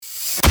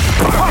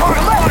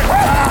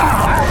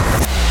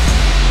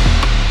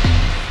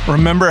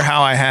Remember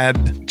how I had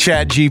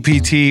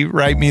ChatGPT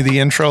write me the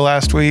intro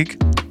last week?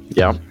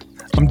 Yeah.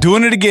 I'm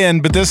doing it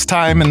again, but this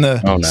time in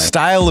the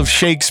style of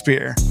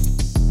Shakespeare.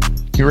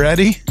 You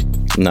ready?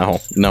 No,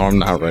 I'm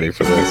not ready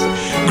for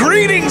this.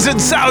 Greetings and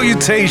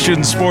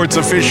salutations, sports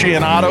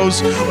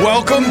aficionados.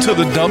 Welcome to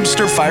the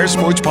Dumpster Fire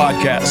Sports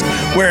Podcast,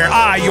 where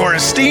I, your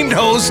esteemed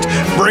host,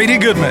 Brady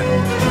Goodman,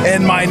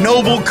 and my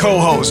noble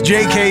co-host,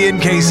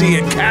 JK Casey,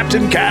 and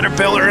Captain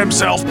Caterpillar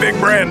himself, Big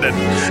Brandon,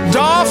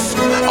 doff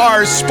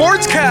our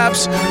sports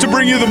caps to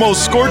bring you the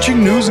most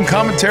scorching news and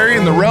commentary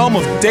in the realm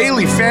of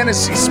daily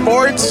fantasy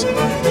sports.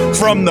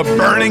 From the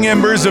burning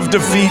embers of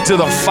defeat to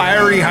the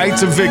fiery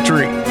heights of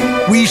victory,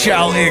 we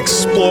shall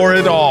explore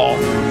it all.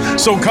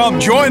 So come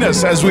join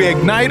us as we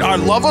ignite our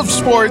love of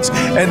sports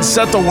and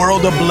set the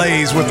world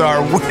ablaze with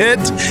our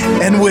wit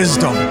and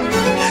wisdom.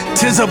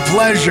 'Tis a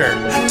pleasure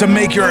to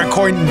make your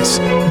acquaintance,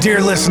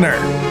 dear listener,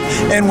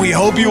 and we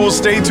hope you will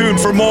stay tuned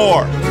for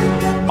more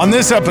on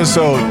this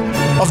episode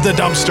of the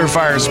Dumpster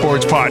Fire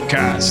Sports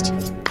Podcast.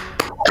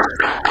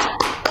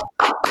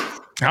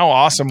 How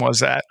awesome was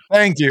that?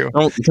 Thank you.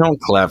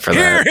 Don't clap for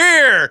that.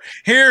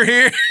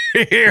 Here.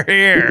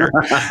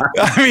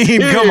 I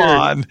mean, come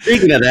on.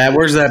 Speaking of that,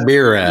 where's that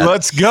beer at?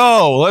 Let's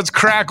go. Let's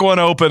crack one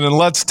open and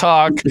let's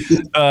talk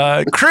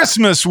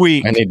Christmas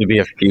week. I need to be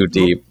a few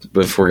deep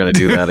if we're going to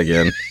do that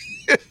again.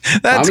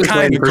 That's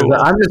kind of cool.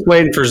 I'm just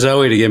waiting for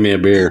Zoe to give me a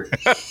beer.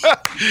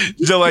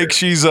 Like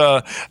she's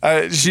come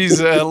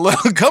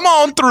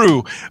on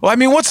through. Well, I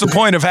mean, what's the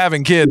point of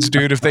having kids,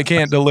 dude, if they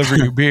can't deliver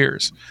you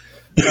beers?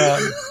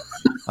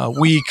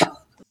 Week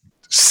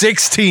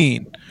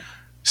 16,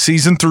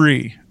 season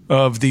 3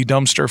 of the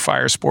Dumpster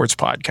Fire Sports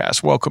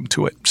Podcast. Welcome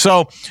to it.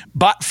 So,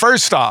 but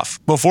first off,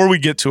 before we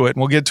get to it, and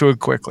we'll get to it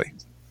quickly,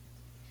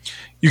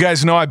 you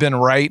guys know I've been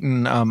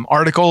writing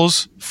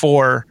articles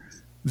for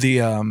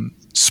the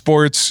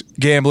Sports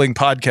Gambling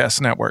Podcast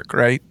Network,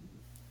 right?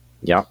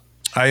 Yeah.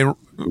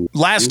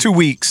 Last 2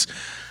 weeks,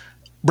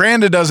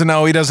 Brandon doesn't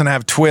know. He doesn't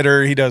have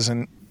Twitter. He's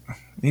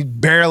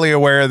barely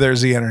aware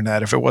there's the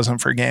internet if it wasn't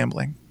for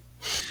gambling.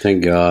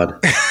 Thank God.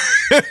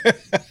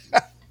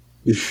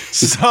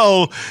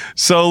 So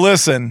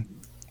listen,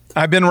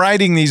 I've been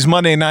writing these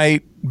Monday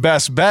night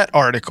best bet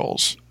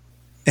articles.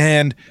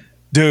 And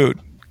dude,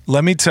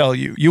 let me tell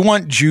you, you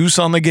want juice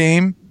on the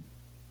game?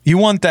 You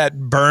want that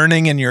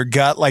burning in your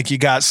gut like you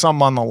got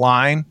something on the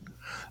line?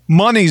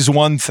 Money's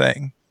one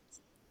thing.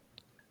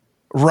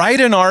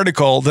 Write an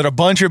article that a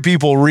bunch of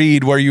people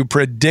read where you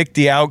predict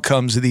the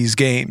outcomes of these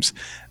games.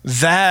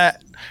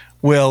 That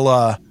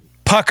will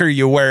pucker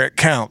you where it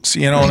counts.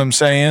 You know what I'm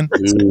saying?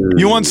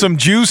 You want some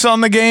juice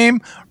on the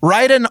game?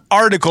 Write an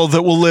article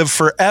that will live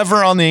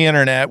forever on the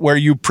internet where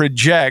you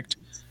project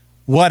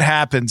what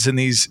happens in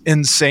these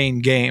insane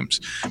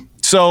games.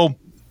 So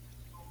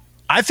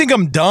I think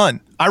I'm done.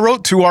 I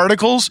wrote 2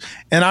 articles,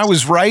 and I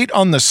was right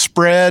on the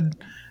spread,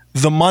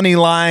 the money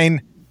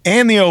line,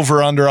 and the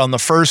over-under on the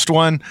first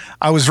one.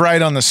 I was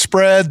right on the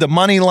spread, the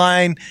money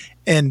line,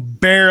 and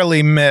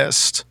barely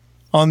missed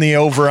on the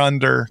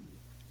over-under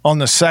on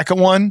the second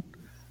one.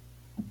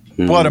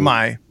 What am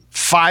I,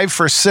 5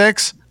 for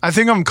 6? I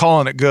think I'm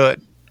calling it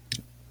good.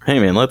 Hey,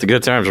 man, let the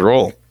good times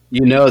roll.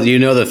 You know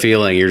the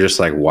feeling. You're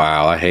just like,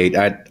 wow,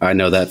 I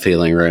know that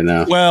feeling right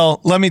now. Well,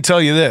 let me tell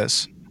you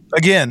this.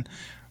 Again,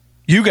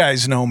 you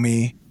guys know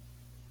me.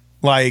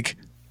 Like,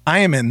 I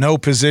am in no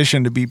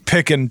position to be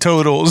picking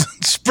totals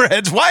and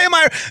spreads.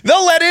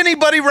 They'll let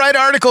anybody write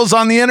articles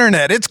on the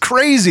internet. It's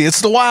crazy.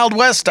 It's the Wild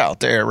West out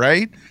there,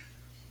 right?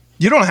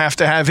 You don't have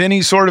to have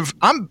any sort of,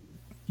 I'm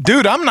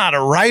not a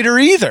writer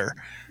either.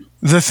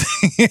 The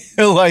thing,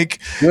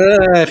 like,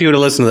 if you would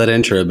have listened to that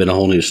intro, it'd been a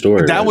whole new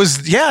story. That was,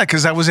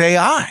 because that was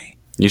AI.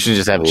 You should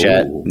just have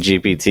Chat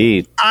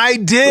GPT. I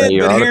did,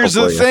 but here's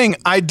the thing.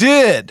 I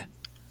did.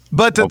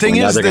 But the thing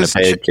is, they're going to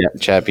pay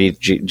Chat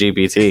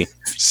GPT.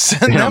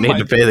 They don't need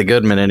to pay the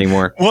Goodman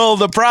anymore. Well,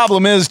 the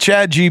problem is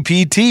Chat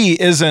GPT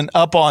isn't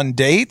up on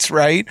dates,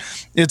 right?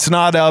 It's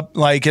not up,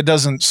 like it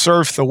doesn't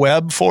surf the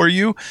web for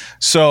you.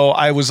 So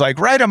I was like,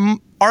 write an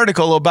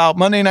article about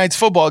Monday night's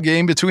football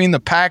game between the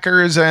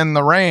Packers and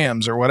the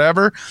Rams or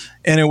whatever.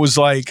 And it was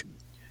like,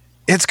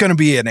 it's going to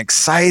be an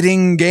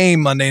exciting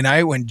game Monday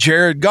night when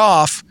Jared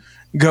Goff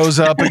goes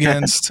up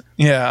against,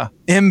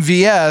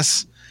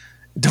 MVS,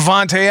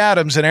 Devontae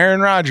Adams and Aaron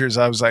Rodgers.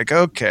 I was like,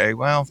 okay,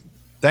 well,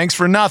 thanks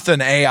for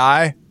nothing,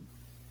 AI.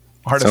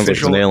 Sounds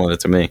like you're nailing it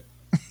to me.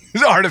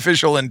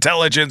 Artificial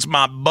intelligence,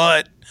 my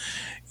butt.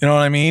 You know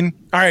what I mean?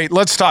 All right,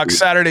 let's talk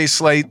Saturday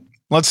slate.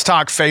 Let's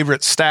talk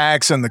favorite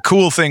stacks. And the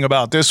cool thing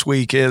about this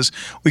week is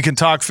we can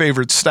talk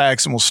favorite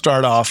stacks, and we'll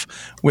start off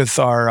with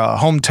our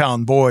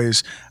hometown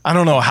boys. I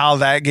don't know how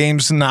that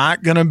game's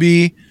not going to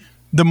be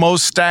the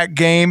most stacked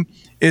game.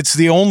 It's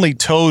the only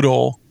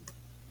total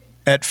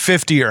at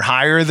 50 or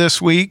higher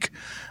this week.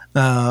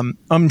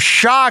 I'm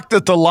shocked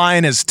that the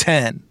line is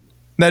 10.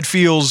 That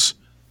feels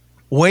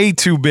way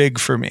too big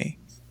for me.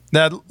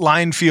 That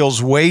line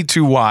feels way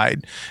too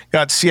wide.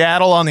 Got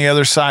Seattle on the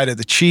other side of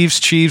the Chiefs.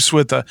 Chiefs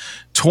with a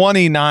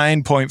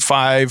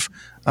 29.5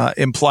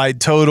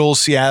 implied total.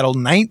 Seattle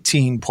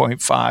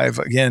 19.5.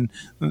 Again,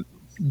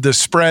 the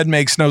spread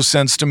makes no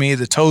sense to me.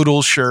 The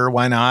total, sure,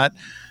 why not?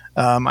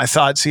 I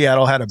thought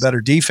Seattle had a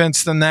better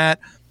defense than that.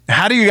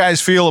 How do you guys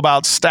feel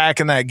about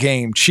stacking that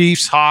game?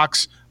 Chiefs,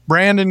 Hawks.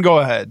 Brandon, go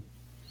ahead.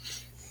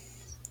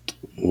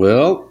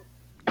 Well,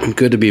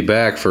 good to be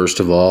back, first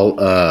of all.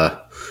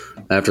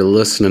 After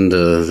listening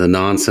to the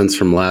nonsense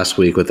from last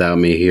week without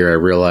me here, I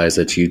realize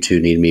that you two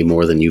need me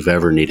more than you've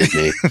ever needed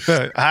me.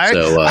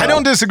 I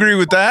don't disagree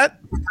with that.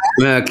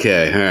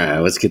 Okay, all right,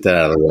 let's get that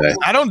out of the way.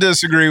 I don't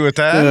disagree with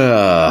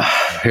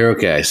that.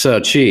 Okay,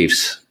 so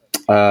Chiefs.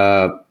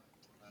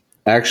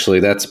 Actually,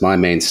 that's my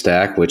main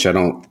stack, which I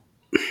don't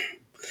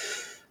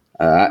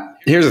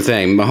here's the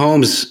thing.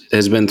 Mahomes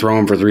has been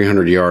throwing for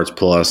 300 yards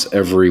plus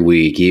every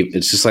week.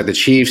 It's just like the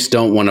Chiefs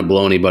don't want to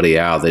blow anybody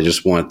out. They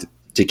just want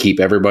to keep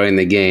everybody in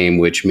the game,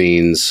 which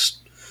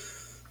means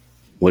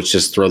let's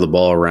just throw the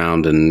ball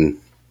around. And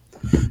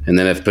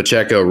then if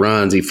Pacheco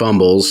runs, he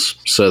fumbles.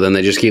 So then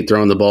they just keep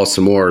throwing the ball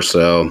some more.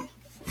 So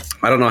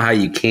I don't know how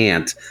you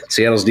can't.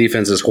 Seattle's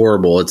defense is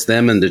horrible. It's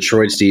them and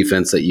Detroit's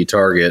defense that you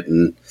target.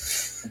 And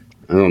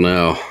I don't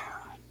know.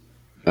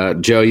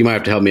 Joe, you might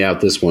have to help me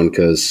out this one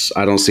because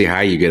I don't see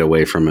how you get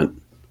away from it.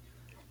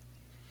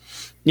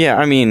 Yeah,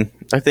 I mean,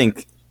 I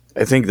think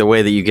the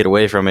way that you get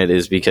away from it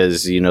is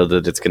because you know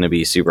that it's going to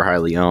be super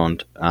highly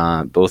owned.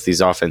 Both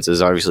these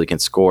offenses obviously can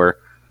score.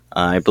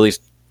 I believe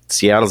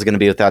Seattle's going to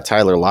be without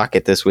Tyler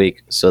Lockett this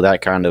week, so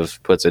that kind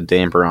of puts a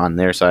damper on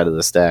their side of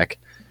the stack.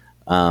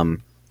 But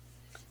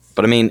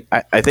I mean,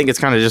 I think it's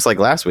kind of just like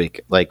last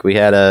week. Like we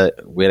had a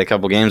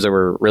couple games that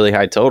were really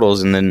high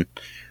totals, and then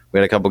we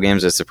had a couple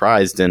games that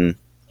surprised and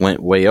went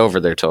way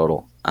over their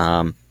total.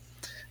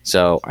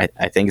 So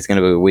I think it's going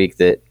to be a week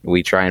that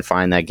we try and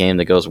find that game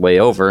that goes way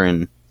over,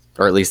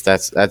 or at least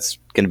that's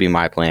going to be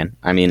my plan.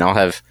 I mean, I'll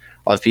have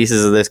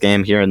pieces of this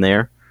game here and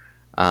there,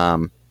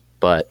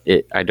 but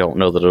I don't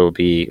know that it'll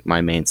be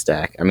my main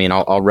stack. I mean,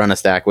 I'll run a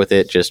stack with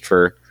it just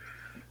for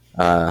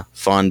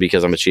fun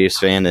because I'm a Chiefs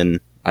fan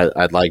and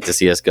I'd like to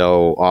see us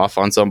go off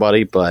on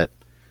somebody, but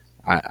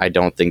I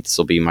don't think this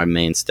will be my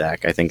main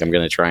stack. I think I'm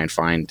going to try and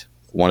find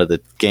one of the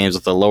games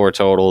with a lower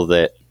total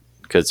that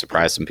could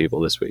surprise some people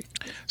this week.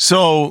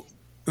 So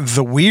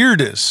the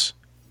weirdest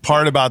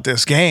part about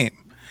this game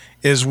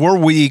is we're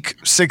week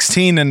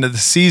 16 into the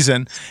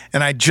season,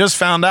 and I just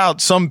found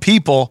out some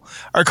people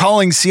are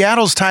calling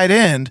Seattle's tight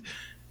end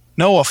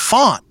Noah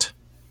Fant.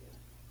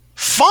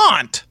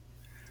 Font?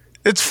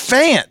 It's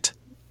Fant.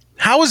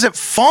 How is it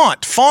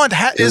Font? Font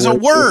is a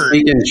word.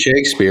 Speaking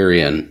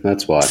Shakespearean,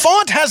 that's why.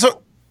 Font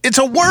it's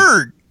a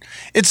word.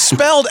 It's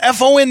spelled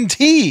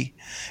F-O-N-T.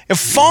 If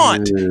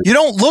font, you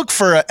don't look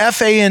for a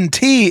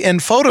F-A-N-T in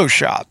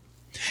Photoshop.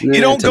 You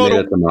don't go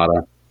to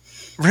tomato.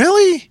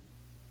 Really?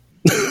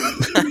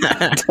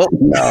 I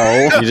don't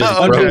know.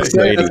 You just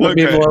That's what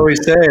people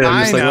always say.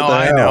 I'm just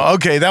I know.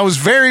 Okay, that was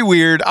very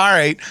weird. All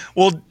right.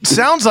 Well,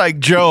 sounds like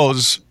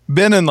Joe's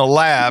been in the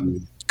lab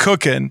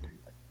cooking,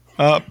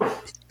 and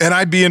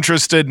I'd be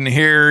interested in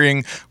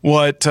hearing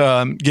what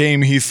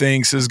game he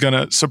thinks is going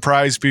to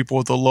surprise people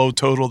with a low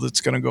total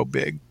that's going to go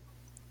big.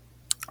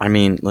 I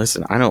mean,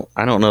 listen, I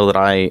don't know that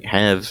I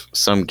have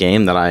some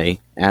game that I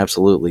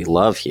absolutely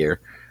love here.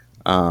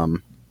 I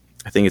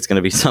think it's going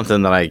to be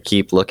something that I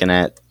keep looking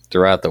at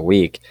throughout the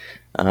week.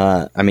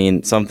 I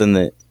mean, something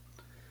that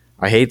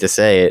I hate to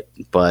say it,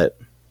 but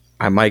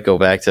I might go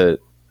back to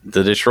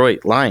the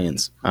Detroit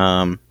Lions.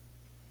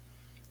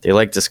 They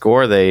like to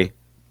score. They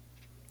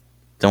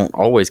don't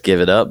always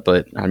give it up,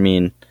 but I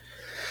mean,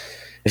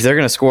 if they're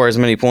going to score as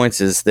many points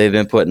as they've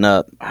been putting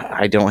up,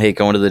 I don't hate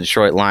going to the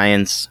Detroit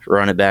Lions,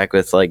 run it back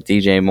with like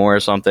DJ Moore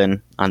or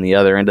something on the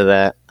other end of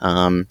that.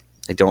 I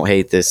don't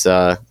hate this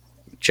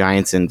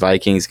Giants and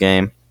Vikings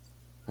game.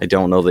 I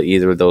don't know that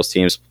either of those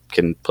teams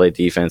can play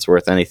defense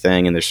worth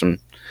anything, and there's some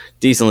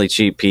decently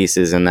cheap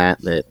pieces in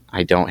that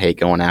I don't hate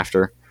going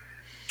after.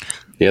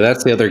 Yeah,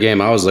 that's the other game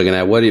I was looking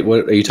at. What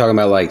are you talking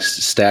about, like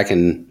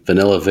stacking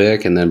Vanilla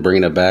Vic and then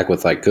bringing it back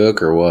with like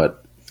Cook or what?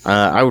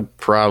 I would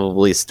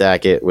probably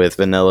stack it with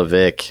Vanilla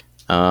Vic,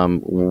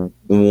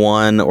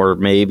 one or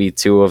maybe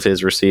two of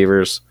his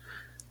receivers,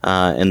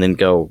 and then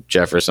go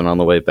Jefferson on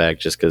the way back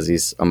just because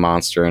he's a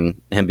monster,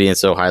 and him being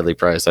so highly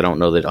priced, I don't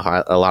know that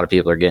a lot of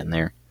people are getting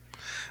there.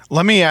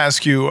 Let me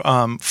ask you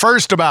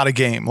first about a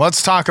game.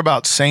 Let's talk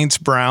about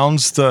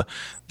Saints-Browns. The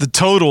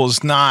total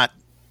is not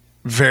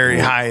very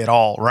high at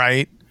all,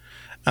 right?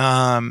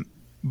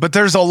 But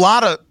there's a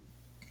lot of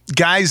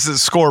guys that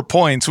score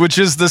points, which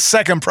is the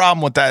second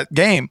problem with that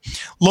game.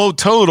 Low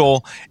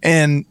total,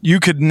 and you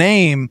could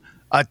name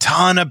a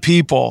ton of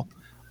people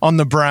on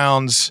the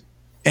Browns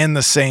and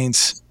the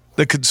Saints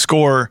that could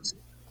score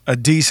a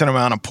decent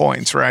amount of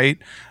points, right?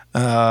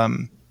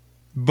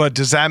 But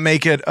does that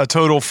make it a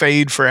total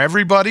fade for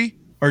everybody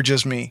or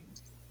just me?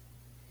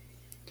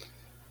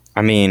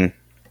 I mean,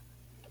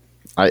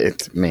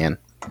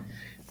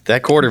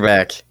 that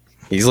quarterback,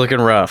 he's looking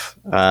rough.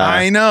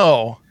 I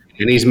know.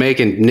 And he's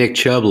making Nick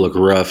Chubb look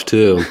rough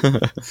too.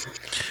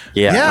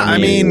 Yeah, I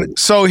mean,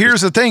 so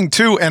here's the thing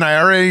too, and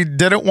I already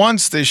did it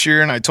once this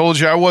year, and I told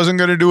you I wasn't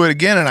going to do it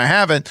again, and I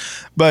haven't.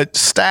 But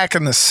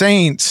stacking the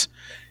Saints,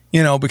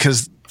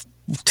 because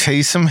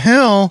Taysom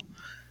Hill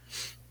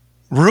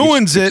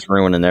ruins it,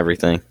 ruining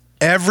everything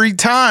every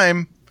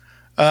time.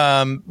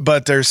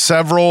 But there's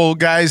several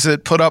guys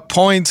that put up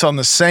points on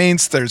the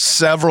Saints. There's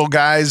several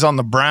guys on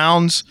the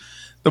Browns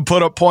that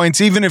put up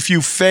points. Even if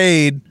you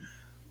fade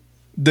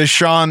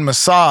Deshaun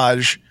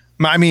Massage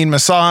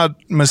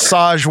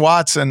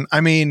Watson.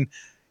 I mean,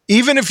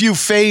 even if you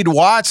fade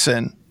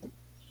Watson,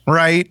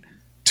 right,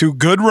 to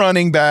good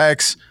running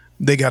backs,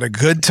 they got a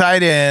good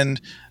tight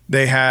end.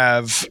 They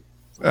have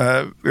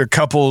a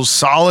couple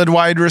solid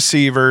wide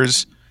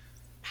receivers.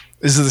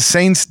 Is the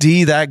Saints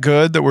D that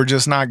good that we're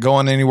just not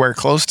going anywhere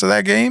close to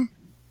that game?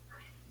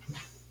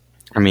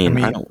 I mean,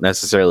 I don't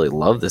necessarily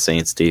love the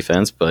Saints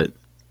defense, but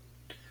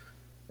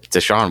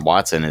Deshaun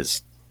Watson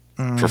has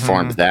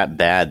performed that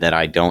bad that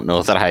I don't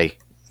know that I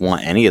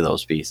want any of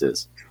those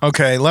pieces.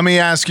 Okay, let me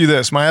ask you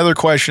this. My other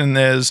question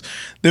is,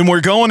 then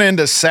we're going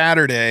into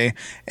Saturday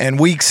and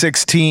week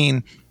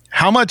 16.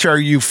 How much are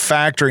you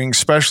factoring,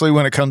 especially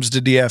when it comes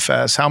to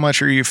DFS, how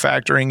much are you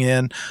factoring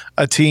in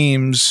a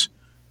team's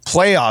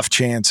playoff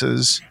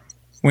chances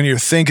when you're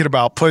thinking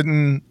about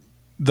putting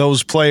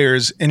those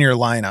players in your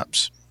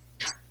lineups?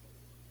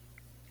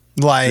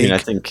 I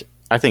think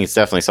it's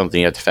definitely something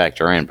you have to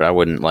factor in, but I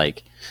wouldn't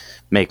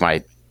make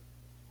my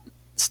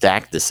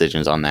stack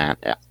decisions on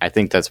that. I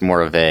think that's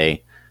more of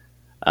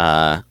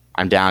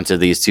I'm down to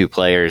these two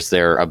players.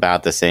 They're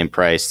about the same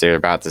price. They're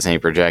about the same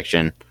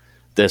projection.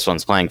 This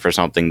one's playing for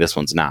something. This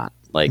one's not.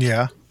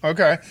 Yeah.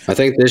 Okay. I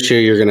think this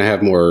year you're going to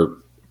have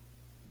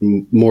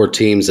more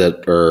teams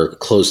that are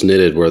close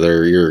knitted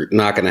where you're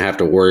not going to have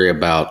to worry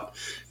about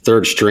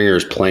third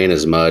stringers playing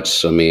as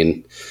much. I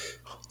mean,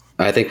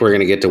 I think we're going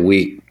to get to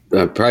week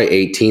probably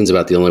 18 is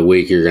about the only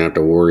week you're going to have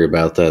to worry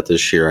about that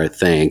this year, I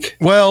think.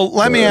 Well,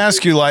 let me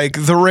ask you,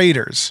 the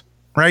Raiders,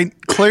 right?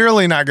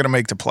 Clearly not going to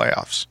make the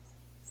playoffs.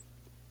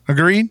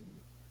 Agreed?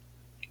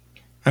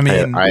 I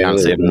mean, I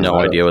honestly have no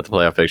idea what the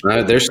playoff picture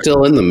is. They're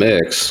still in the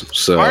mix.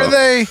 So are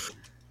they?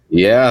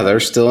 Yeah, they're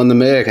still in the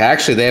mix.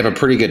 Actually, they have a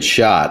pretty good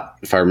shot,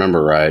 if I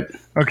remember right.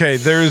 Okay,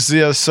 there's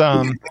this.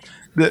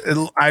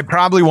 I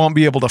probably won't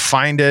be able to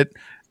find it.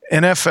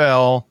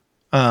 NFL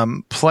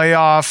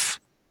playoff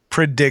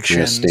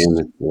predictions.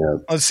 Yeah.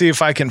 Let's see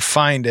if I can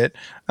find it.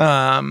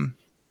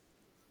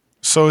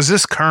 So is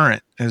this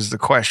current is the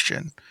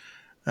question.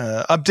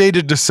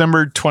 Updated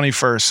December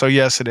 21st. So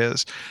yes, it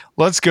is.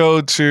 Let's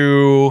go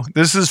to,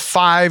 this is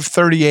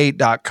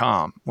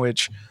 538.com,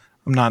 which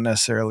I'm not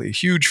necessarily a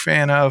huge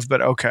fan of,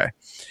 but okay.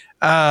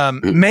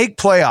 Make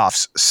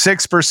playoffs,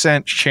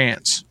 6%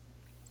 chance.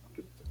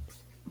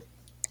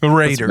 The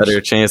Raiders. That's a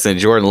better chance than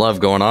Jordan Love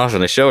going off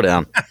in a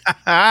showdown.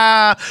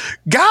 Got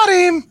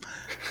him.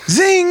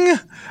 Zing.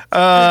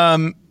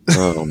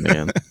 Oh,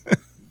 man.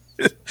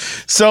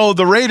 So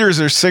the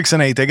Raiders are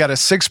 6-8. They got a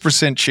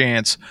 6%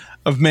 chance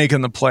of making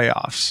the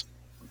playoffs.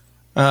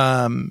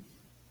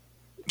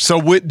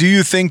 So do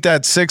you think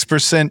that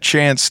 6%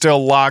 chance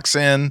still locks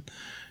in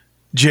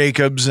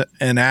Jacobs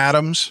and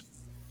Adams?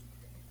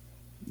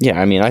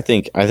 Yeah, I mean, I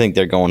think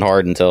they're going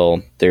hard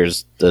until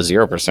there's a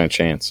 0%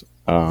 chance.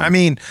 I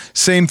mean,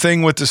 same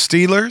thing with the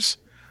Steelers.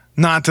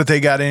 Not that they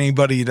got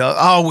anybody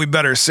to, we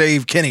better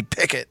save Kenny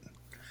Pickett.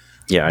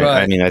 Yeah,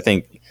 I mean, I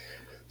think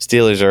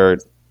Steelers are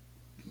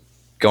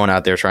going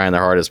out there trying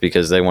their hardest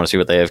because they want to see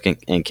what they have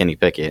in Kenny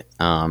Pickett.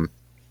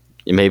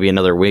 Maybe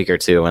another week or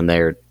two, and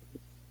they're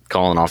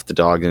calling off the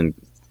dog and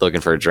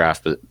looking for a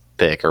draft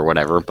pick or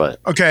whatever. But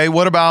okay,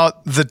 what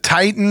about the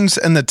Titans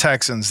and the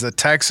Texans? The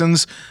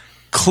Texans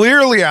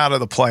clearly out of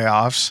the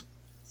playoffs.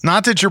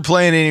 Not that you're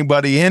playing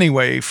anybody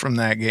anyway from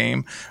that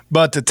game,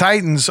 but the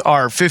Titans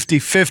are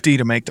 50-50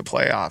 to make the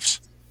playoffs.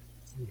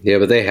 Yeah,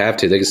 but they have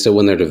to. They can still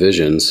win their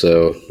division.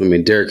 So, I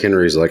mean, Derrick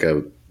Henry's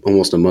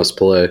almost a must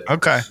play.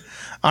 Okay.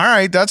 All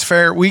right, that's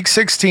fair. Week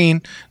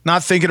 16,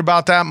 not thinking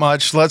about that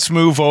much. Let's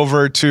move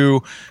over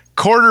to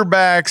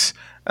quarterbacks,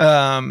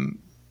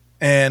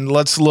 and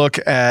let's look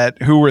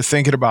at who we're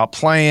thinking about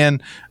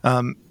playing.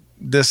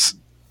 It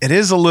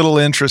is a little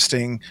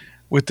interesting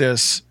with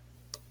this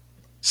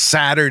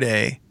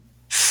Saturday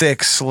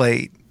thick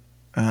slate.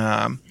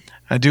 I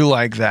do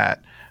like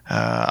that.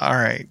 All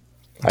right.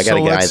 I got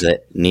a guy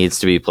that needs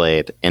to be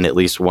played in at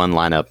least one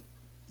lineup.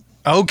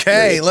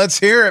 Okay, let's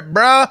hear it,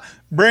 bruh.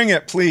 Bring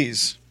it,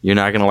 please. You're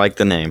not going to like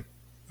the name.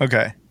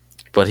 Okay.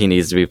 But he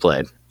needs to be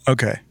played.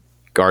 Okay.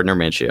 Gardner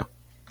Minshew.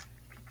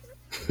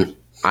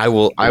 I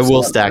will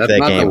stack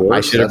that game.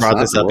 I should have brought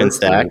this up in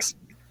stacks.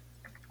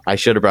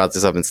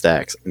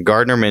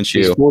 Gardner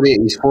Minshew. He's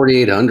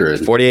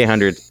 4,800.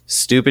 4,800.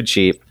 Stupid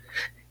cheap.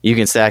 You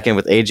can stack him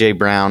with A.J.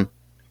 Brown.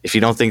 If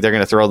you don't think they're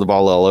going to throw the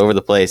ball all over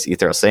the place, you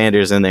throw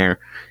Sanders in there.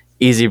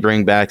 Easy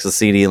bringbacks with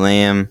CeeDee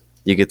Lamb.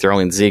 You could throw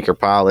in Zeke or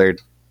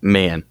Pollard.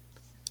 Man,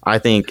 I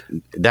think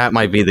that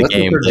might be the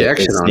game.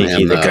 Projection on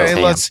him,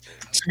 okay, let's.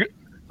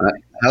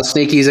 How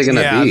sneaky is it going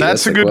to Yeah, be?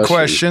 that's a the good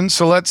question.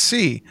 So let's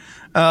see.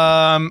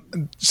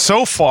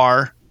 So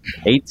far,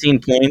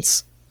 18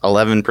 points,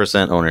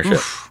 11%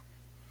 ownership.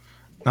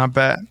 not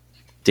bad.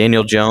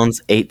 Daniel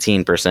Jones,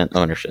 18%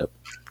 ownership.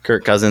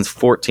 Kirk Cousins,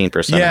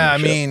 14% Yeah, ownership. I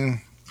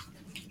mean,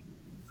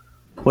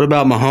 What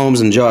about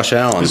Mahomes and Josh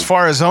Allen? as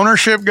far as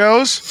ownership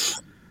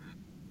goes,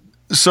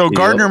 so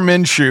Gardner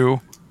Minshew,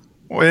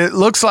 it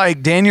looks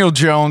like Daniel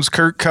Jones,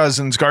 Kirk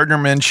Cousins, Gardner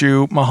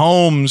Minshew,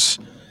 Mahomes,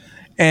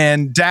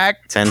 and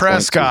Dak 10.2.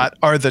 Prescott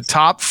are the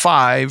top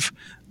 5.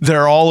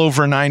 They're all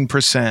over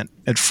 9%.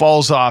 It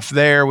falls off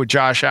there with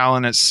Josh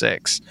Allen at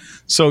 6.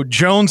 So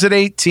Jones at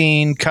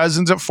 18,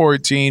 Cousins at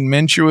 14,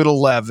 Minshew at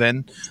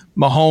 11,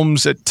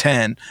 Mahomes at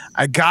 10.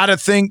 I got to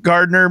think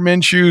Gardner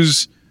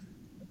Minshew's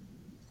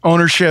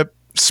ownership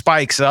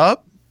spikes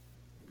up.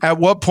 At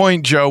what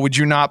point, Joe, would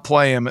you not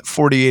play him at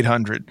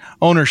 4,800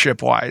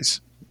 ownership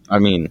wise? I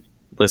mean,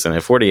 listen,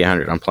 at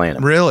 4,800, I'm playing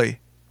him. Really?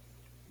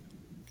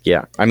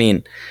 Yeah. I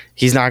mean,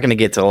 he's not going to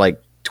get to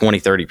like 20,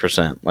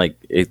 30%. Like,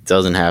 it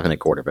doesn't happen at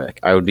quarterback.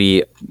 I would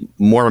be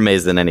more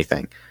amazed than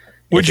anything.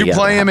 Would you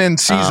play him in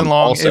season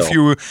long Also, if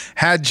you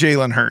had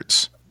Jalen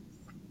Hurts?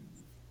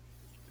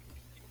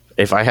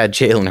 If I had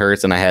Jalen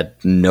Hurts and I had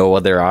no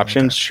other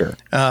options, sure.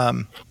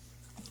 All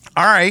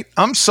right.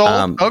 I'm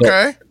sold. But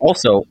Okay.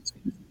 Also,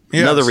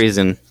 Yes. another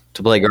reason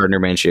to play Gardner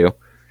Minshew,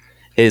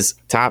 his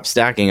top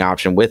stacking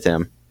option with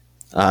him,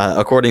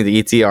 according to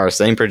ETR,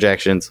 same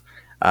projections,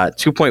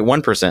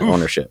 2.1%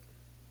 ownership.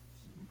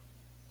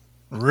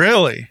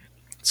 Really?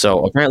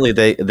 So apparently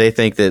they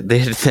think that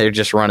they're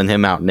just running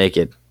him out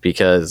naked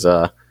because,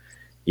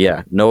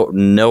 no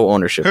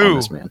ownership Who? on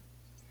this man.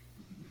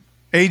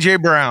 A.J.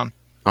 Brown.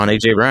 On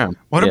A.J. Brown.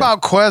 What Yeah.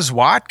 about Quez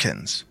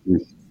Watkins?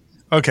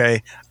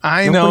 Okay.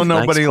 I Nobody know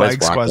nobody likes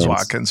likes Quez Quez Watkins.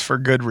 Watkins for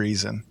good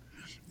reason.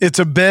 It's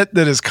a bet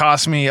that has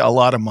cost me a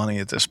lot of money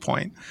at this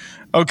point.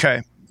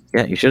 Okay.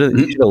 Yeah, you should have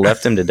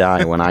left him to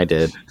die when I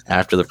did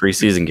after the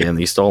preseason game.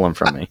 You stole him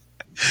from me.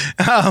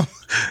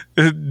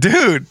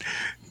 Dude,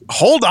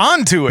 hold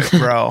on to it,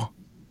 bro.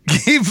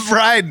 Keep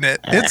riding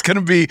it. It's going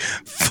to be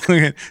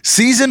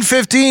season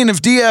 15 of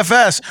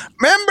DFS.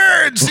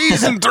 Remember in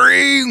season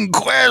 3,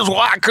 Quez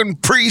Watkins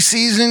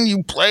preseason,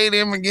 you played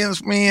him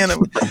against me. And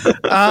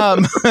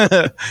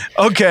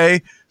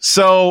okay.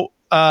 So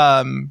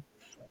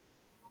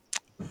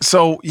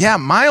yeah,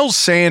 Miles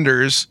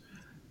Sanders.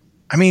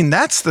 I mean,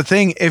 that's the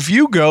thing. If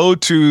you go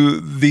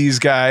to these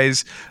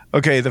guys,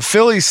 okay, the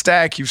Philly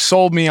stack you've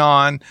sold me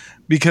on,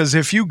 because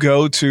if you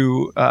go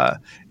to,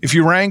 if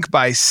you rank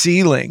by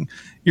ceiling,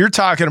 you're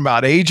talking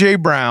about A.J.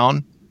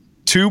 Brown,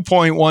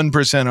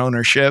 2.1%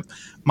 ownership,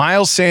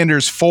 Miles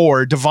Sanders,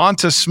 4,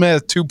 Devonta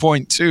Smith,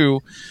 2.2,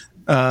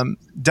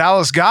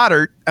 Dallas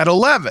Goedert at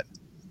 11,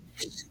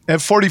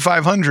 at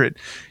 4,500.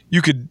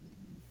 You could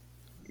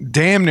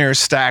damn near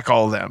stack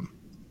all of them.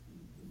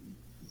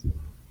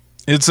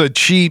 It's a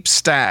cheap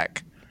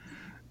stack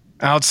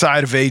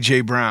outside of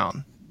A.J.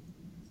 Brown.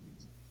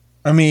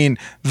 I mean,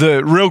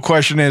 the real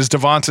question is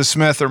Devonta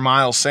Smith or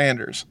Miles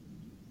Sanders.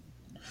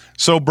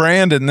 So,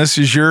 Brandon, this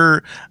is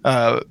your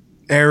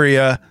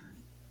area.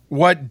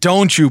 What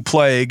don't you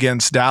play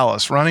against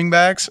Dallas? Running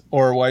backs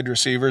or wide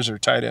receivers or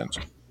tight ends?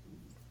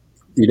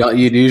 You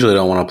usually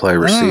don't want to play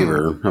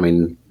receiver. I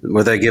mean,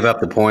 where they give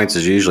up the points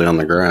is usually on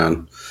the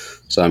ground.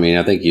 So, I mean,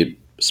 I think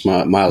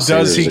Miles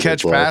Sanders. Does he is a good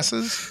catch play.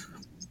 passes?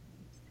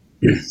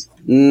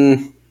 No,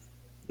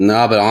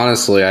 but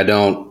honestly, I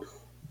don't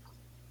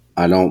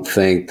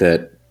think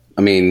that.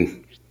 I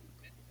mean,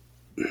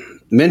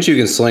 Minshew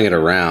can sling it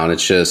around.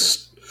 It's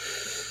just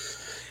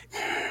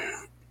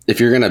if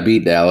you're going to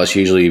beat Dallas,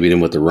 usually you beat him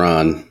with the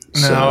run.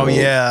 No,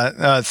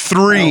 yeah.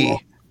 3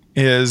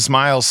 is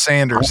Miles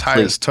Sanders'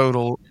 highest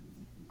total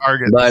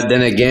target. But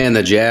then again,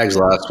 the Jags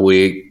last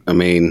week. I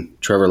mean,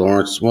 Trevor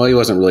Lawrence. Well, he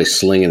wasn't really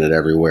slinging it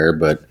everywhere,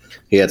 but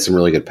he had some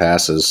really good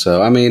passes.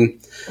 So I mean.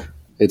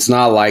 It's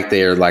not like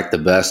they're like the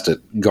best at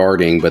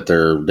guarding, but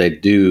they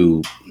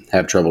do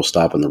have trouble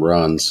stopping the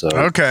run. So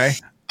Okay,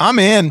 I'm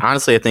in.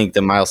 Honestly, I think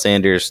the Miles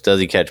Sanders does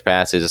he catch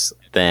passes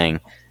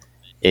thing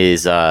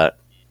is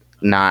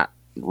not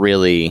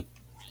really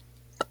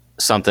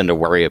something to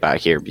worry about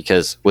here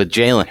because with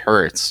Jalen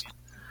Hurts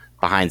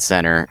behind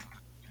center,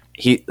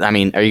 are you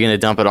going to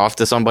dump it off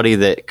to somebody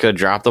that could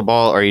drop the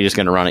ball, or are you just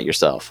going to run it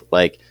yourself?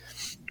 Like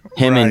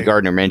him and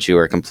Gardner Minshew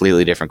are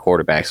completely different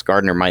quarterbacks.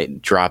 Gardner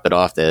might drop it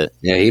off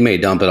he may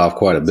dump it off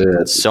quite a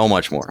bit. so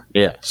much more.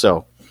 Yeah,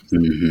 so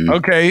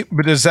Okay,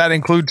 but does that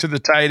include to the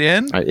tight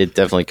end? it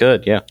definitely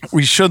could. Yeah.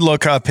 We should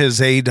look up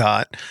his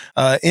ADOT.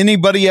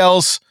 Anybody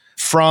else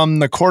from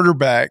the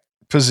quarterback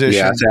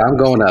position? Yeah, I'm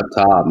going up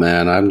top,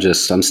 man. I'm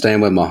staying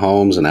with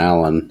Mahomes and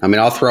Allen. I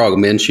mean, I'll throw a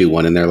Minshew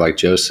one in there like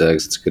Joe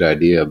says. It's a good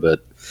idea,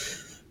 but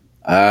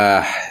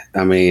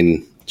I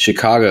mean,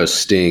 Chicago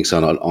stinks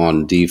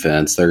on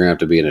defense. They're going to have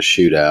to be in a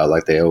shootout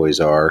like they always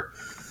are.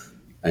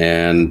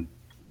 And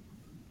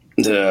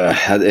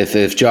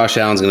if Josh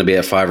Allen's going to be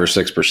at 5 or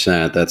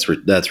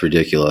 6%, that's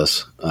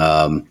ridiculous.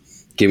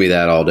 Give me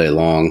that all day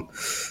long.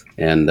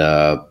 And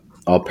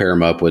I'll pair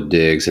him up with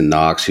Diggs and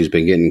Knox, who's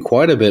been getting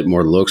quite a bit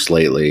more looks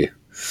lately,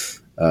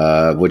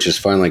 which is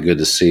finally good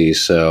to see.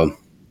 So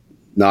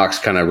Knox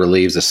kind of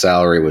relieves the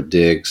salary with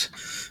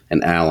Diggs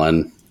and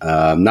Allen.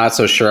 Not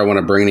so sure I want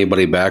to bring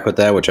anybody back with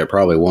that, which I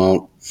probably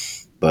won't,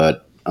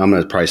 but I'm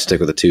going to probably stick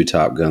with the two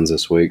top guns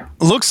this week.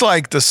 Looks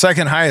like the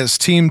second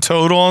highest team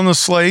total on the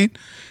slate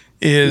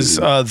is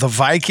the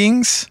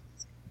Vikings.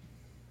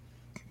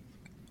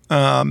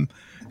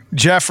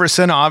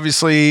 Jefferson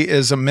obviously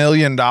is $1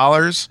 million.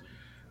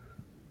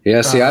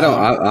 Yeah, see,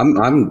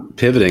 I'm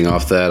pivoting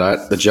off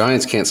that. The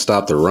Giants can't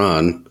stop the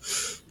run.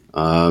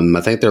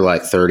 I think they're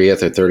like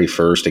 30th or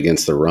 31st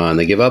against the run.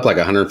 They give up like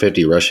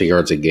 150 rushing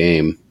yards a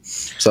game,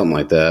 something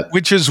like that.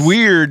 Which is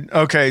weird.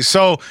 Okay,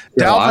 so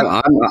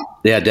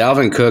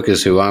Dalvin Cook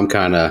is who I'm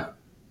kind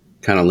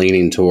of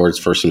leaning towards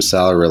for some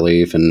salary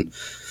relief, and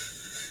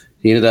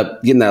he ended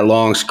up getting that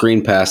long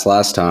screen pass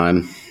last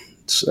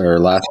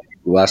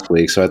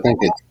week. So I think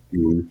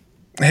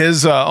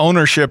his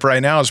ownership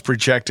right now is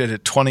projected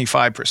at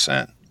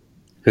 25%.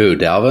 Who,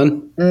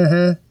 Dalvin?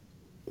 Mm-hmm.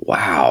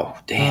 Wow,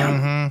 damn.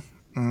 Mm-hmm.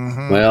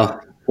 Mm-hmm.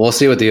 Well, we'll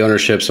see what the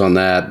ownership's on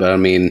that. But, I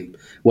mean,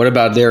 what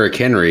about Derrick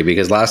Henry?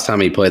 Because last time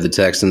he played the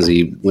Texans,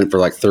 he went for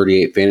like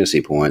 38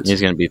 fantasy points.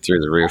 He's going to be through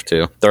the roof,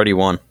 too.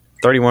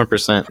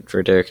 31%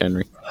 for Derrick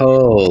Henry.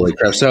 Holy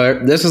crap. So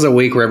this is a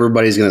week where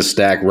everybody's going to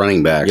stack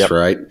running backs,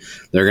 right?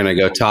 They're going to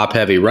go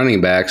top-heavy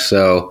running backs.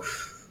 So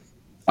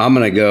I'm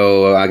going to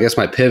go – I guess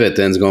my pivot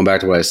then is going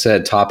back to what I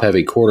said,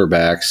 top-heavy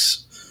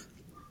quarterbacks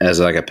as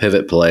like a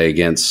pivot play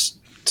against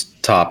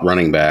top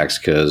running backs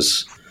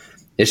because –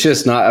 it's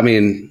just not – I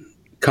mean,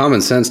 common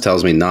sense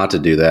tells me not to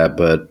do that,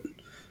 but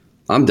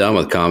I'm done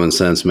with common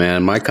sense,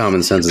 man. My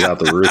common sense is out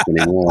the roof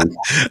anymore.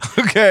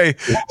 Okay,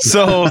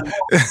 so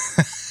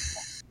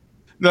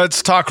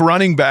let's talk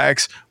running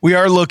backs. We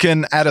are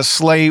looking at a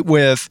slate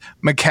with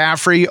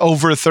McCaffrey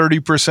over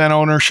 30%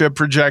 ownership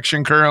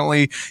projection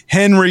currently,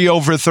 Henry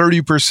over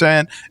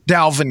 30%,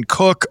 Dalvin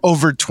Cook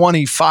over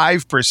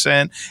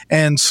 25%,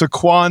 and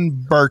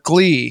Saquon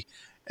Barkley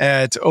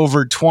at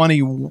over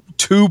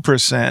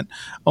 22%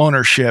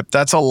 ownership.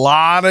 That's a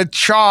lot of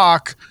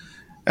chalk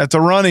at the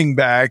running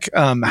back.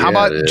 How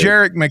about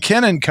Jerick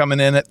McKinnon coming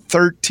in at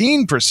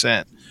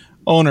 13%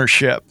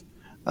 ownership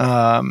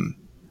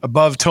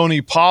above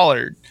Tony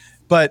Pollard?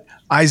 But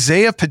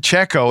Isaiah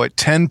Pacheco at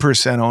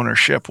 10%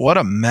 ownership. What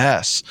a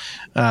mess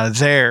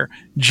there.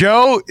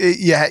 Joe,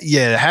 you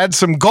had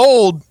some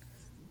gold.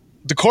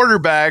 The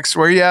quarterbacks,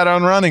 where you at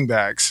on running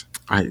backs?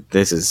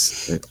 This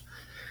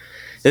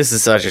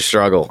is such a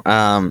struggle.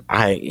 I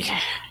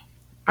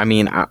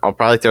mean, I'll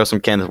probably throw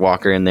some Kenneth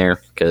Walker in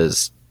there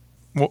because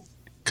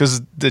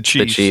the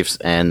Chiefs,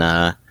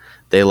 and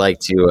they like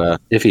to.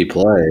 If he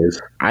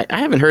plays, I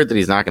haven't heard that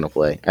he's not going to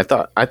play. I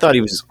thought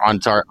he was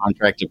on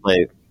track to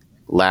play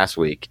last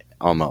week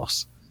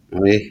almost.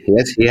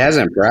 He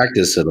hasn't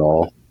practiced at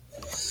all.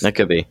 That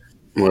could be.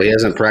 Well, he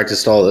hasn't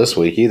practiced all this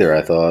week either.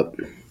 I thought.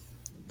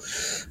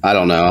 I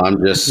don't know.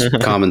 I'm just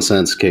common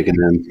sense kicking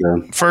in.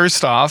 So.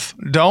 First off,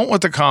 don't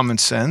with the common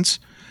sense.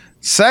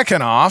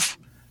 Second off,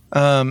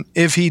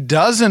 if he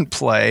doesn't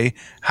play,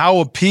 how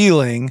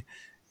appealing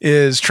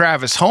is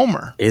Travis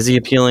Homer? Is he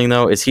appealing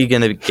though? Is he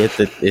going to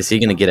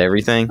get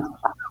everything?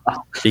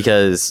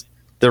 Because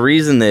the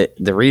reason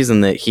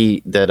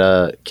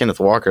that Kenneth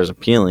Walker is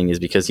appealing is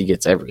because he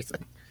gets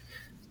everything.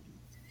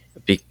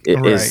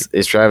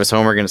 Is Travis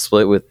Homer going to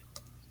split with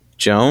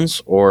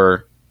Jones,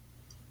 or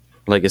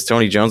like is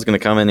Tony Jones going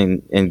to come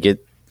in and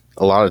get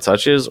a lot of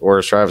touches, or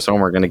is Travis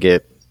Homer going to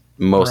get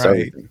most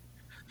everything?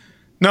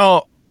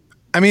 No,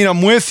 I mean,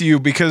 I'm with you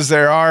because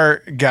there are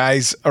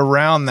guys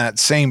around that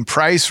same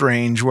price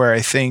range where I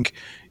think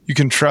you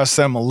can trust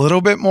them a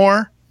little bit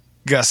more.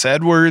 Gus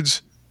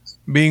Edwards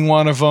being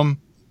one of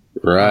them.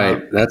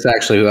 Right. That's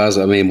actually who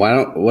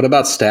what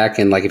about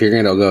stacking? Like if you're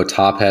going to go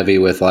top heavy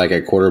with like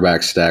a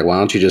quarterback stack, why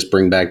don't you just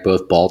bring back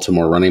both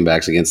Baltimore running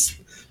backs against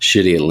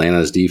shitty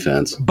Atlanta's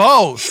defense?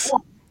 Both.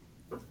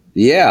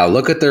 Yeah,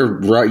 look at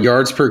their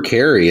yards per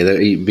carry.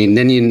 I mean,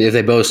 then if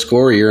they both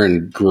score, you're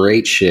in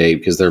great shape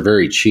because they're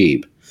very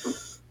cheap.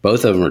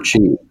 Both of them are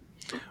cheap.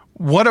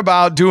 What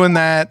about doing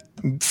that?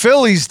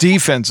 Philly's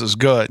defense is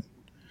good,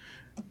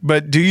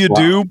 but do you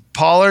do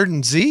Pollard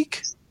and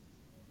Zeke?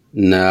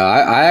 No,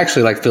 I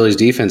actually like Philly's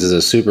defense as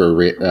a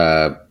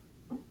super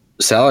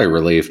salary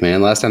relief,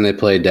 man. Last time they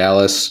played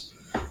Dallas,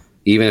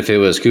 even if it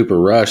was Cooper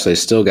Rush, they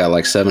still got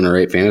like 7 or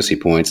 8 fantasy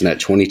points, and at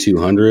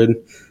 2,200,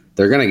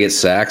 they're going to get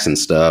sacks and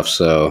stuff.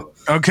 So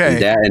okay,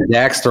 and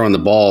Dak's throwing the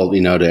ball,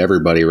 to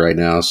everybody right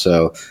now.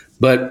 So,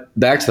 but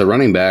back to the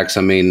running backs,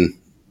 I mean,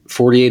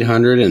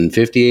 4,800 and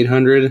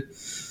 5,800,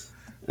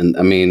 and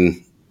I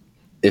mean,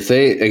 if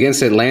they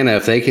against Atlanta,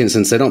 if they can,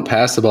 since they don't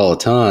pass the ball a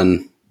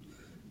ton.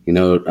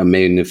 I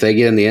mean, if they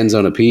get in the end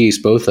zone apiece,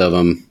 both of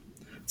them,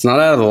 it's not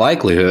out of the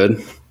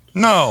likelihood.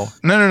 No,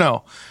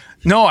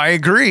 I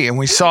agree. And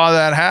we saw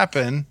that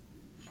happen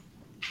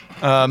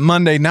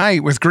Monday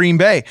night with Green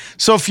Bay.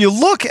 So if you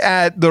look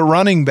at the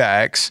running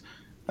backs,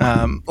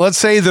 let's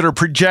say that are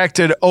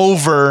projected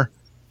over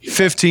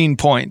 15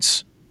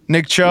 points,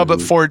 Nick Chubb at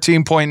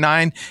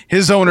 14.9.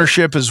 His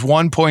ownership is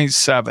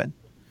 1.7.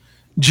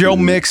 Joe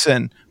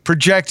Mixon,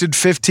 projected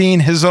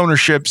 15. His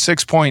ownership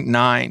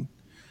 6.9.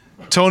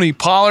 Tony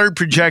Pollard,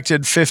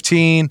 projected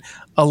 15,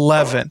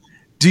 11.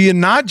 Do you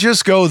not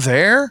just go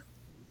there?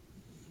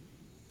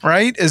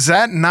 Right? Is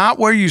that not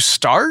where you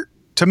start?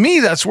 To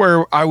me, that's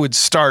where I would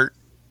start.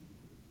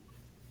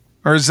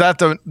 Or is that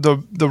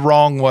the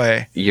wrong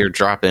way? You're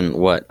dropping,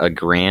 what,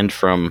 $1,000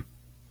 from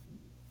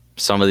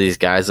some of these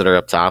guys that are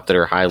up top that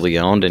are highly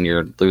owned, and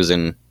you're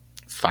losing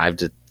 5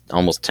 to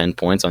almost 10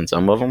 points on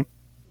some of them?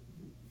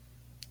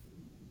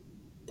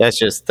 That's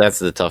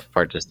the tough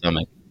part to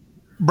stomach.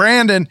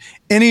 Brandon,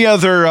 any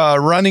other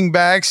running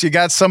backs? You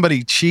got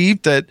somebody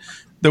cheap that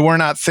we're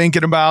not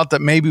thinking about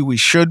that maybe we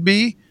should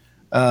be?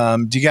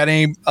 Do you got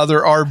any other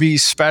RB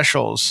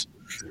specials?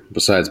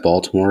 Besides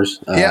Baltimore's?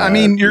 Yeah, I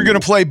mean, you're going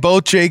to play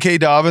both J.K.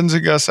 Dobbins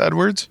and Gus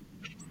Edwards?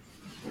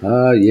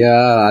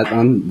 Yeah,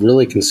 I'm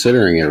really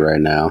considering it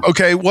right now.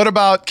 Okay, what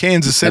about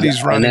Kansas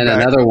City's running back? And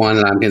then another one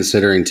that I'm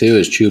considering too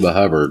is Chuba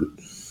Hubbard.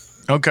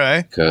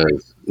 Okay.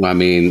 Because, I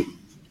mean,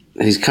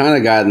 he's kind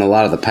of gotten a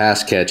lot of the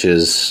pass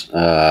catches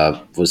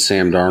with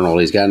Sam Darnold.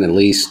 He's gotten at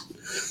least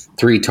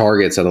 3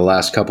 targets out of the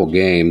last couple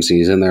games.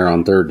 He's in there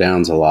on third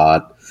downs a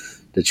lot.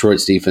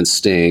 Detroit's defense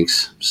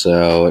stinks.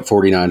 So at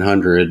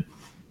 4,900,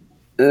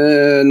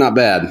 not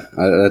bad.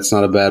 That's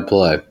not a bad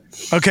play.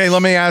 Okay,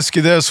 let me ask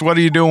you this. What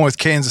are you doing with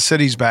Kansas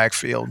City's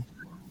backfield?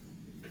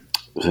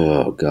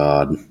 Oh,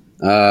 God.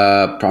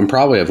 I'm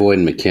probably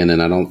avoiding McKinnon.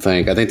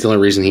 I think the only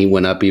reason he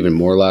went up even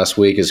more last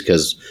week is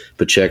because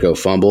Pacheco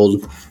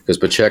fumbled, because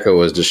Pacheco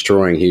was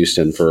destroying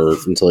Houston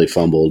until he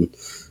fumbled.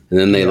 And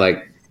then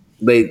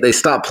they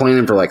stopped playing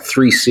him for like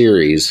 3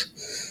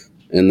 series,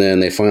 and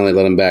then they finally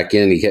let him back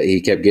in. He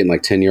kept getting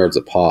like 10 yards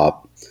a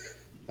pop.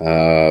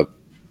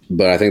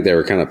 But I think they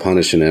were kind of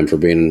punishing him for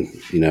being,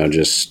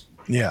 just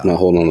not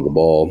holding on to the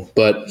ball.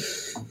 But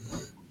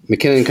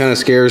McKinnon kind of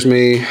scares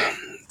me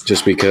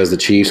just because the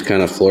Chiefs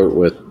kind of flirt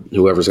with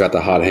whoever's got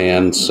the hot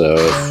hand. So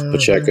if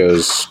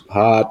Pacheco's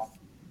hot,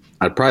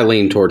 I'd probably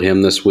lean toward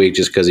him this week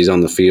just because he's on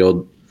the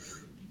field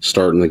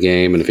starting the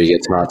game. And if he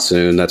gets hot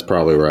soon, that's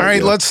probably right. All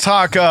right, let's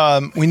talk.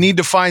 We need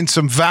to find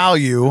some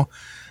value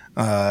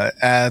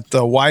at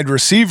the wide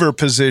receiver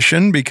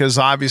position because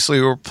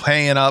obviously we're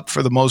paying up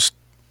for the most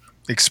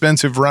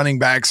expensive running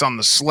backs on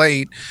the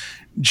slate.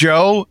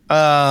 Joe,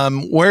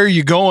 where are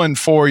you going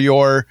for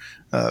your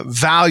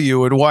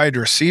value at wide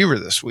receiver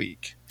this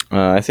week?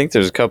 I think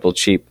there's a couple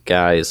cheap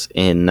guys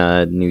in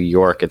New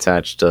York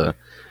attached to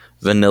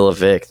Vanilla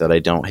Vic that I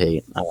don't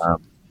hate.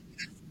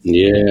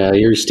 Yeah,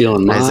 you're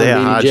stealing mine, Isaiah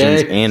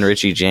Hodgins BJ. and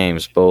Richie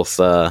James, both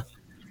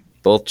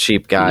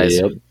cheap guys,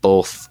 Yep.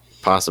 both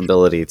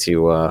possibility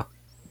to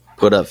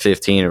put up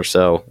 15 or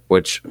so,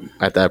 which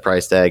at that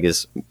price tag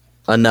is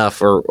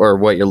enough or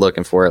what you're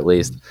looking for at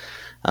least.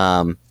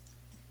 You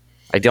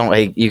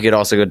could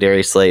also go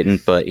Darius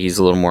Slayton, but he's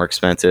a little more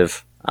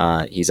expensive.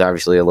 He's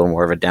obviously a little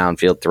more of a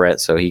downfield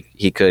threat, so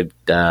he could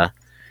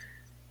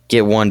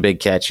get one big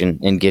catch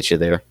and get you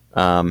there.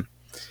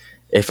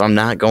 If I'm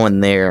not going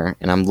there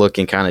and I'm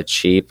looking kind of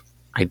cheap,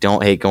 I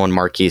don't hate going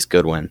Marquise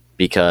Goodwin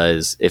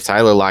because if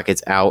Tyler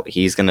Lockett's out,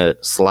 he's going to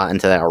slot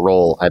into that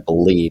role, I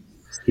believe.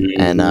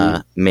 And,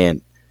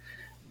 man,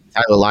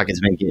 Tyler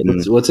Lockett's been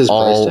getting what's his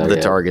all price the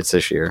tag targets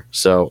this year.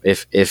 So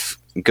if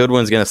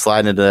Goodwin's going to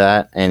slide into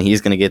that and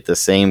he's going to get the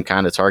same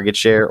kind of target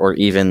share or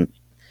even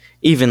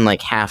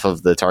like half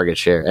of the target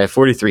share at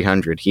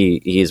 4,300,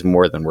 he's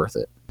more than worth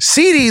it.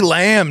 CeeDee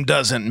Lamb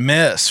doesn't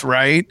miss,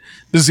 right?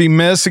 Does he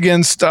miss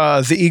against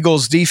the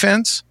Eagles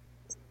defense?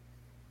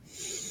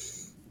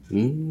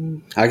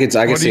 I could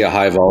see a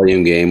high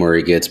volume game where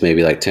he gets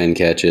maybe like 10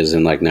 catches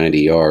and like 90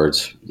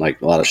 yards,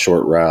 like a lot of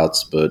short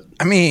routes. But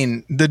I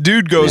mean, the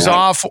dude goes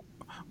off.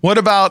 What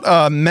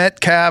about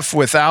Metcalf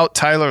without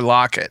Tyler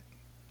Lockett?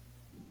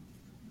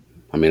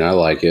 I mean, I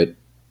like it.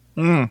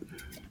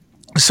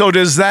 So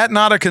does that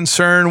not a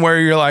concern where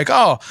you're like,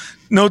 oh,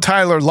 no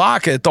Tyler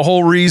Lockett? The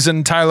whole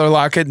reason Tyler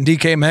Lockett and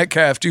DK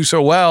Metcalf do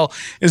so well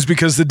is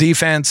because the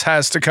defense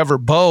has to cover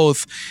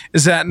both.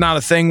 Is that not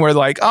a thing where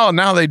like, oh,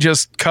 now they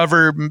just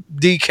cover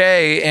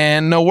DK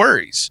and no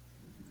worries?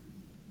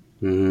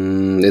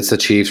 It's the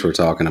Chiefs we're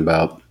talking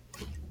about.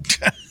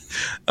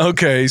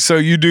 Okay, so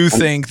you do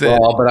think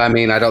that? Well, but I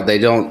mean, they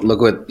don't look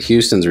what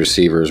Houston's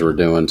receivers were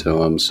doing to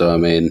them. So I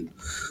mean,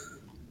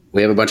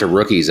 we have a bunch of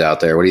rookies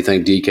out there. What do you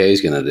think DK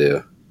is going to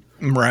do?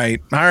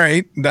 Right. All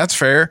right. That's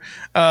fair.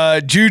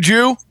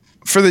 Juju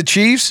for the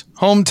Chiefs,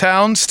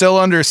 hometown, still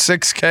under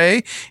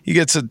 6K. He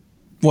gets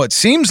what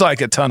seems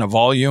like a ton of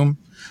volume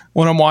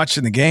when I'm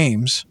watching the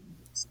games.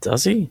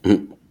 Does he?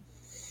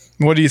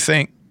 What do you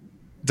think?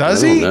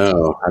 Does he? he?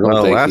 No, I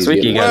don't think last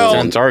week he got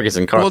 10 targets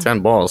and caught 10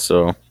 balls.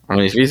 So I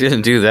mean, if he's going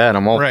to do that,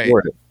 I'm all for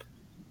it.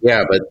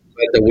 Yeah, but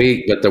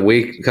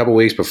a couple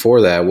weeks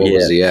before that, what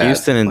was he at?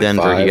 Houston and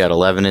Denver, 5? he got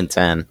 11 and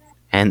 10,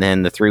 and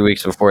then the 3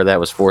 weeks before that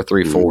was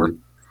 4-3-4.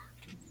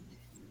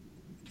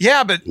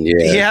 Yeah, but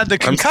he had the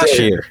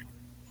concussion.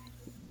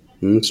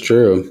 It's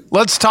true.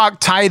 Let's talk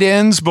tight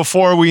ends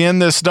before we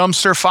end this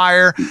dumpster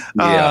fire.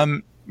 Yeah.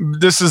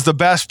 This is the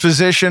best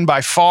position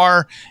by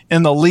far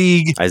in the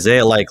league.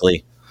 Isaiah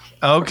Likely.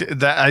 Okay,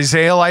 that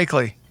Isaiah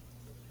Likely.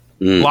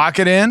 Lock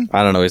it in.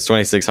 I don't know. He's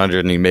 2,600,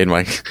 and he made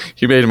my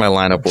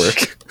lineup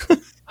work.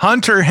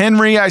 Hunter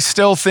Henry, I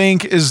still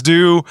think, is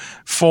due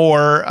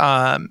for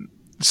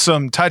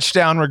some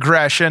touchdown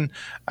regression.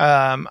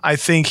 I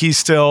think he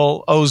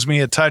still owes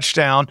me a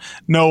touchdown.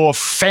 Noah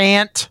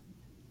Fant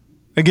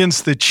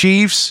against the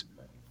Chiefs.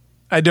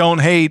 I don't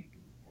hate.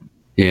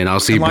 Yeah, and I'll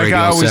see Like Brady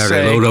I on always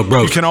Saturday. say, Load up,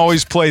 bro. you can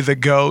always play the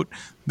GOAT.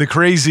 The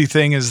crazy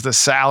thing is the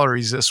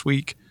salaries this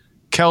week.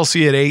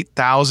 Kelsey at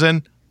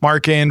 8,000,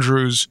 Mark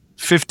Andrews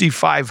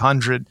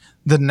 5,500,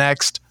 the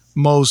next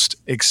most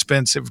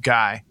expensive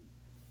guy.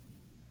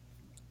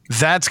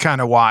 That's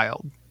kind of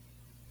wild.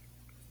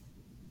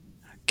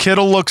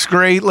 Kittle looks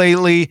great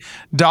lately.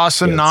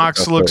 Dawson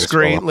Knox looks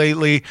great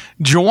lately.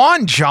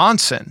 Juwan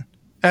Johnson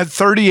at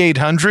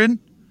 3,800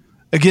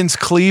 against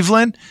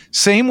Cleveland.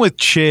 Same with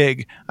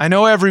Chig. I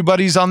know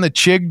everybody's on the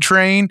Chig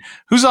train.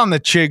 Who's on the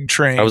Chig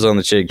train? I was on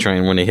the Chig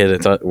train when he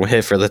hit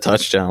for the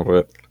touchdown,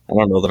 but I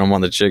don't know that I'm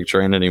on the Chig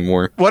train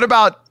anymore. What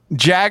about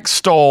Jack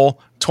Stoll,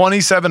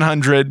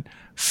 2,700,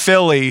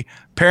 Philly,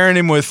 pairing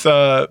him with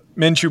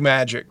Minshew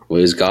Magic?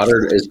 Well, is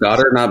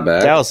Goddard not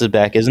back? Dallas is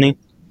back, isn't he?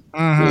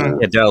 Yeah,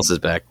 Dallas is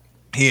back.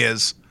 He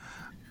is.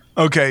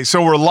 Okay,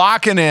 so we're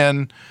locking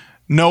in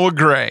Noah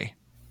Gray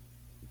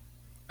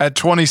at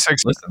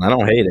 26. Listen, I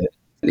don't hate it.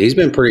 He's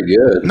been pretty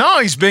good. No,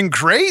 he's been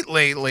great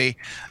lately.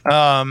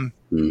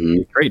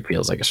 Great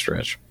feels like a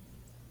stretch.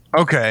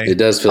 Okay. It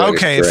does feel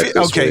like a stretch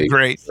this week.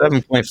 Great.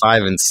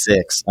 7.5 and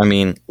 6. I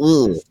mean,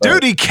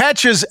 Dude, he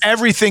catches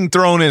everything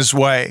thrown his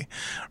way,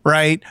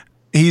 right?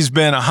 He's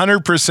been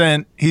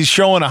 100%. He's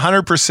showing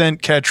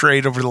 100% catch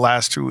rate over the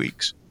last 2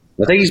 weeks.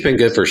 I think he's been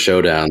good for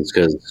showdowns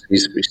because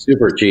he's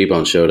super cheap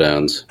on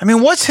showdowns. I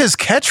mean, what's his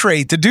catch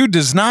rate? The dude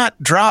does not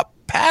drop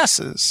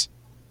passes.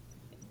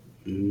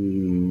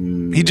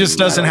 He just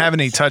doesn't have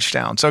any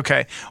touchdowns.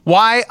 Okay.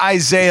 Why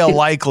Isaiah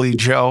Likely,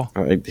 Joe?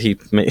 he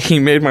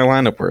made my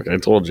lineup work. I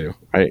told you.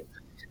 I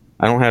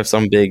don't have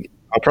some big.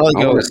 I'll probably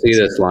I go. want to see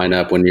this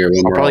lineup when you're.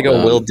 I'll probably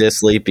go Will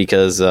Dissly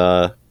because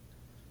Mr.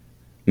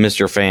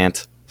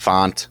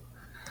 Fanta,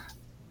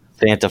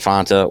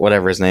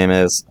 whatever his name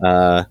is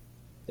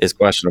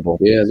questionable.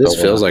 Yeah,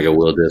 this feels like a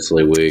Will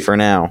Dissly week for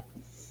now.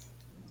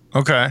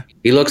 Okay.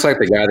 He looks like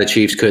the guy the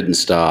Chiefs couldn't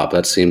stop.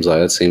 That seems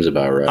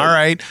about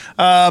right.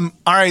 All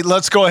right.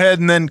 Let's go ahead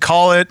and then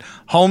call it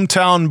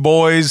hometown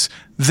boys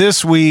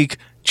this week.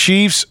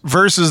 Chiefs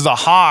versus the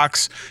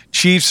Hawks.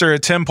 Chiefs are a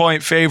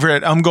 10-point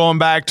favorite. I'm going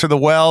back to the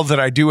well that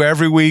I do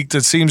every week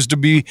that seems to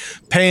be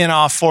paying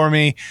off for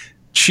me.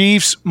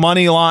 Chiefs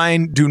money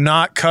line, do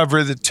not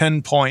cover the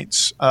 10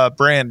 points.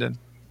 Brandon.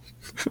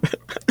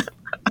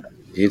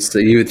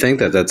 You would think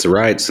that that's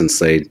right since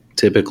they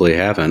typically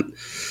haven't.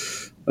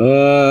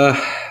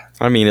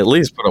 I mean, at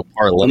least put a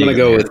parlay. I'm going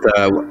to go with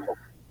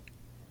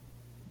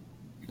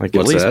at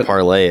least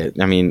parlay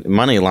it. I mean,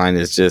 money line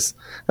is just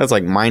that's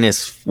like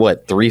minus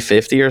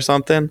 350 or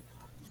something.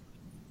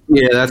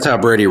 Yeah, that's how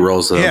Brady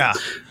rolls. Though. Yeah,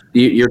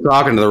 you're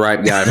talking to the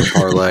right guy for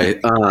parlay.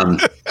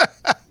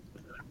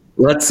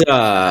 Let's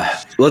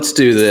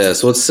do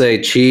this. Let's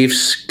say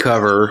Chiefs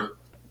cover.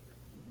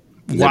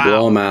 They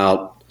blow them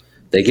out.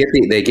 They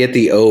get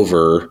the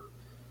over.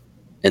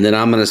 And then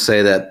I'm going to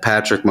say that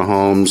Patrick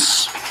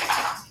Mahomes,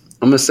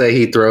 I'm going to say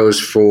he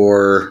throws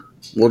for,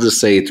 we'll just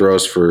say he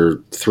throws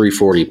for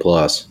 340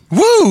 plus.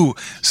 Woo!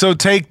 So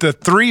take the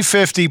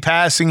 350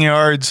 passing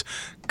yards,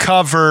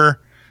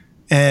 cover,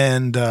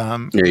 and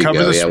cover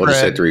the spread. We'll just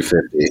say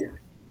 350.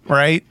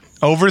 Right?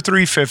 Over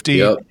 350.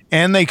 Yep.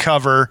 And they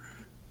cover.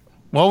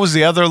 What was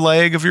the other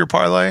leg of your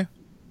parlay?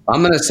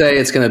 I'm going to say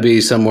it's going to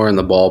be somewhere in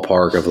the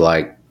ballpark of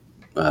like,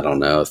 I don't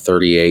know,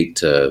 38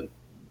 to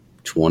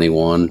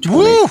 21, 20.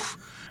 Woo!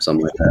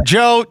 Something like that.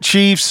 Joe,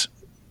 Chiefs.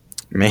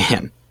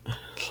 Man,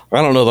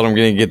 I don't know that I'm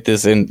going to get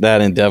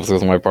that in depth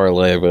with my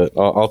parlay, but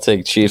I'll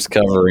take Chiefs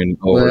covering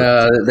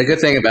over. The good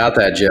thing about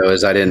that, Joe,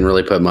 is I didn't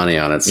really put money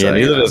on it. So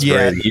neither does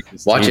Brady.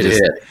 Watch it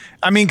hit.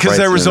 I mean, because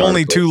there was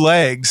only 2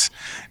 legs.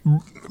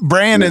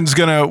 Brandon's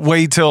going to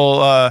wait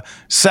till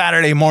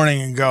Saturday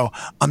morning and go,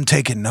 I'm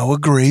taking Noah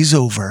Gray's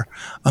over.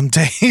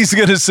 He's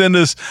going to send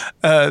us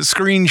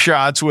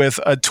screenshots with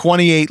a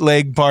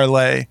 28-leg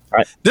parlay.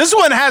 Right. This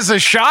one has a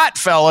shot,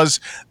 fellas.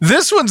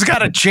 This one's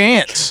got a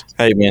chance.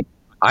 Hey, man.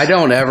 I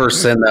don't ever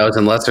send those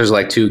unless there's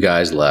like 2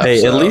 guys left.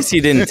 Hey, at least he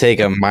didn't take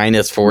a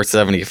minus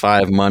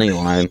 475 money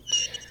line.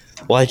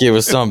 Like it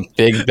was some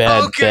big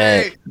bad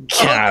bet.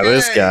 God,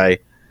 this guy.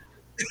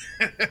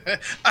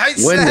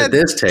 When did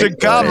this take to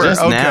cover?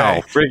 Just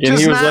now. Freaking,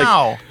 Just he was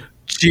now. like,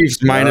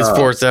 Chiefs minus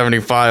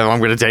 475. I'm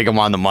going to take him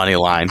on the money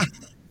line.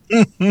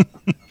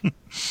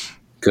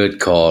 Good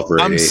call,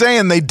 Brady. I'm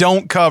saying they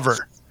don't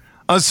cover.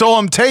 So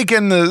I'm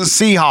taking the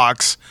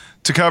Seahawks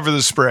to cover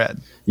the spread.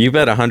 You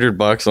bet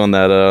 $100 on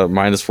that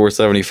minus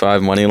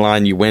 475 money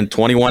line. You win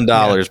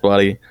 $21,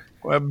 buddy.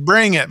 Well,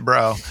 bring it,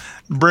 bro.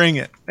 Bring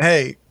it.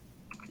 Hey,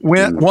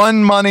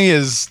 one money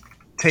is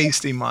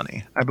tasty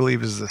money, I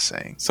believe is the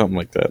saying. Something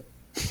like that.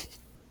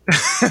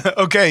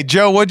 Okay,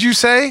 Joe, what'd you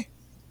say?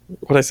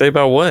 What'd I say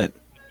about what?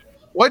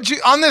 What'd you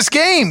on this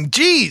game?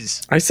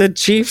 Jeez. I said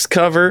Chiefs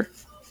cover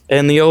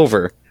and the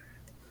over.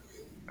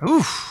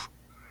 Oof.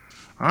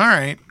 All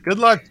right. Good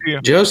luck to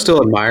you. Joe's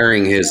still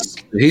admiring his.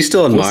 He's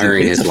still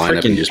admiring It's his a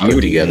lineup he freaking just put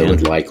beauty, together man.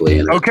 with Likely.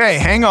 And Okay,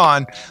 hang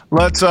on.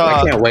 Let's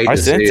I can't wait I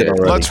to sent see it it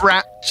already. let's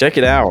wrap. Check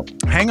it out.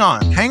 Hang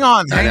on. I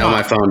know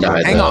my phone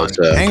died. Hang though, on.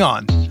 so. Hang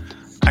on.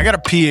 I got to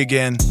pee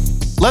again.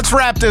 Let's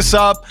wrap this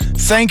up.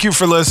 Thank you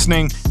for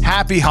listening.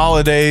 Happy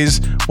holidays.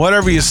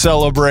 Whatever you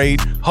celebrate.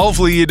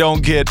 Hopefully you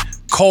don't get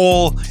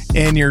coal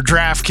in your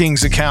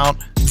DraftKings account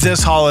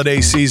this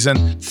holiday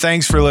season.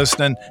 Thanks for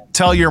listening.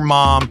 Tell your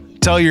mom,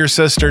 tell your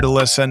sister to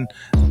listen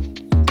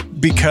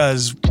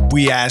because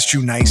we asked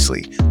you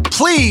nicely.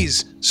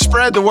 Please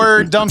spread the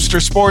word.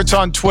 Dumpster Sports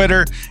on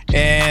Twitter.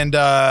 And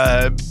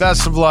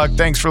best of luck.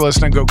 Thanks for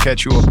listening. Go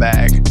catch you a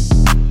bag.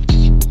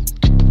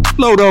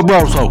 Load up,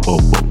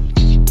 bro.